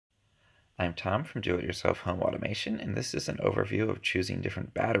I'm Tom from Do-It-Yourself Home Automation, and this is an overview of choosing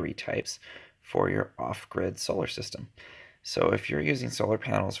different battery types for your off-grid solar system. So if you're using solar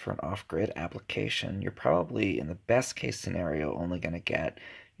panels for an off-grid application, you're probably, in the best case scenario, only going to get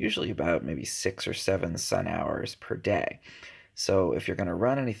usually about maybe 6 or 7 sun hours per day. So if you're going to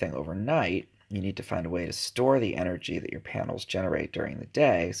run anything overnight, you need to find a way to store the energy that your panels generate during the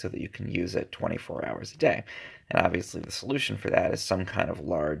day so that you can use it 24 hours a day. And obviously the solution for that is some kind of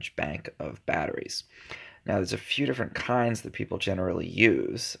large bank of batteries. Now there's a few different kinds that people generally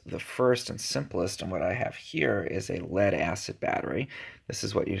use. The first and simplest, and what I have here, is a lead acid battery. This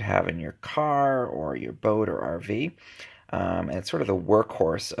is what you'd have in your car or your boat or RV. And it's sort of the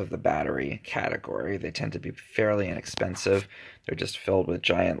workhorse of the battery category. They tend to be fairly inexpensive. They're just filled with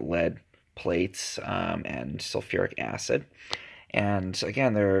giant lead plates and sulfuric acid. And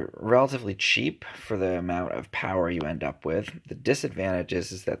again, they're relatively cheap for the amount of power you end up with. The disadvantage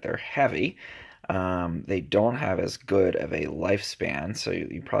is that they're heavy. They don't have as good of a lifespan, so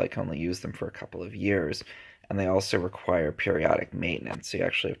you probably can only use them for a couple of years. And they also require periodic maintenance. So you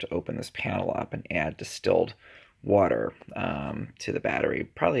actually have to open this panel up and add distilled water to the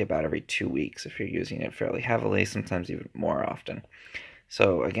battery, probably about every 2 weeks if you're using it fairly heavily, sometimes even more often.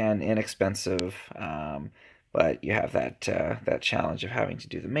 So again, inexpensive, but you have that challenge of having to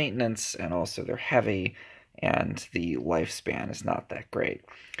do the maintenance, and also they're heavy, and the lifespan is not that great.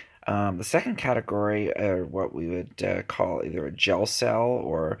 The second category are what we would call either a gel cell,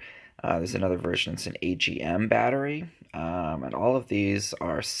 or there's another version, it's an AGM battery, and all of these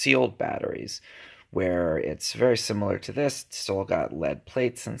are sealed batteries, where it's very similar to this. It's still got lead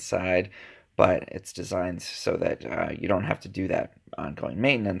plates inside, but it's designed so that you don't have to do that ongoing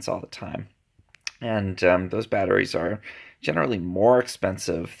maintenance all the time. And those batteries are generally more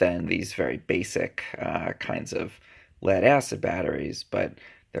expensive than these very basic kinds of lead acid batteries, but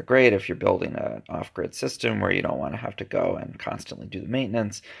they're great if you're building an off-grid system where you don't want to have to go and constantly do the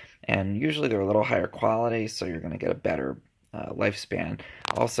maintenance. And usually they're a little higher quality, so you're going to get a better lifespan.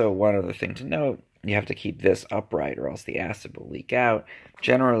 Also, one other thing to note, you have to keep this upright or else the acid will leak out.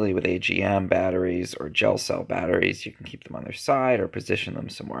 Generally with AGM batteries or gel cell batteries, you can keep them on their side or position them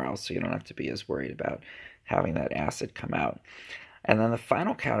somewhere else so you don't have to be as worried about having that acid come out. And then the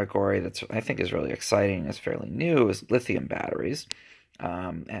final category that I think is really exciting, is fairly new, is lithium batteries.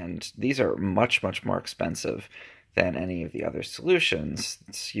 And these are much, much more expensive than any of the other solutions.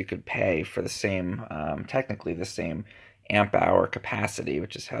 You could pay for the same, technically the same amp hour capacity,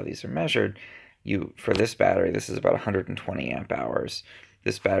 which is how these are measured. For this battery, this is about 120 amp hours.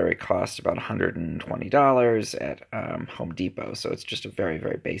 This battery costs about $120 at Home Depot, so it's just a very,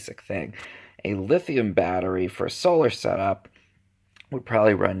 very basic thing. A lithium battery for a solar setup would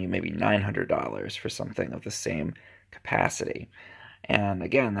probably run you maybe $900 for something of the same capacity. And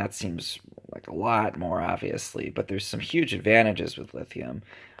again, that seems like a lot more, obviously, but there's some huge advantages with lithium.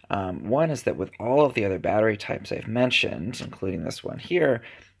 One is that with all of the other battery types I've mentioned, including this one here,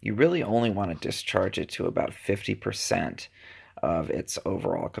 you really only want to discharge it to about 50% of its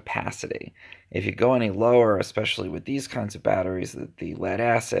overall capacity. If you go any lower, especially with these kinds of batteries, the lead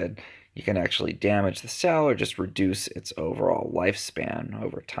acid, you can actually damage the cell or just reduce its overall lifespan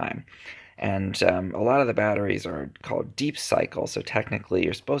over time. And a lot of the batteries are called deep cycle, so technically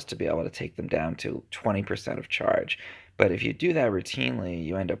you're supposed to be able to take them down to 20% of charge. But if you do that routinely,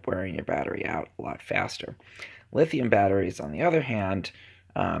 you end up wearing your battery out a lot faster. Lithium batteries, on the other hand,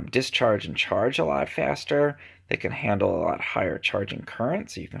 discharge and charge a lot faster. They can handle a lot higher charging current,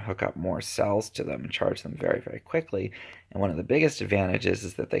 so you can hook up more cells to them and charge them very, very quickly. And one of the biggest advantages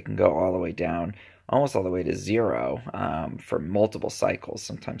is that they can go all the way down, almost all the way to zero, for multiple cycles,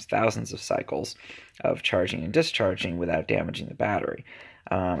 sometimes thousands of cycles of charging and discharging without damaging the battery.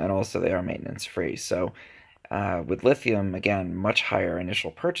 And also they are maintenance free. So with lithium, again, much higher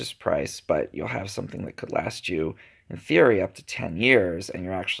initial purchase price, but you'll have something that could last you, in theory, up to 10 years, and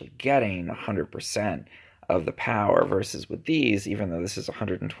you're actually getting 100% of the power, versus with these, even though this is a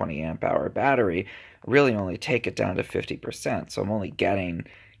 120 amp hour battery, really only take it down to 50%. So I'm only getting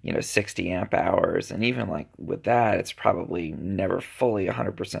 60 amp hours, and even like with that, it's probably never fully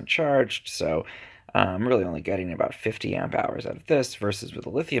 100% charged, so I'm really only getting about 50 amp hours out of this, versus with a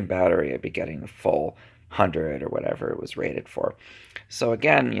lithium battery, I'd be getting the full 100 or whatever it was rated for. So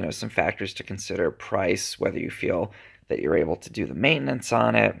again, some factors to consider: price, whether you feel that you're able to do the maintenance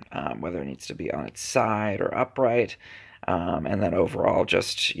on it, whether it needs to be on its side or upright, and then overall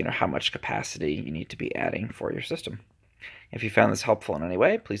just how much capacity you need to be adding for your system. If you found this helpful in any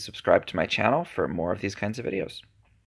way, please subscribe to my channel for more of these kinds of videos.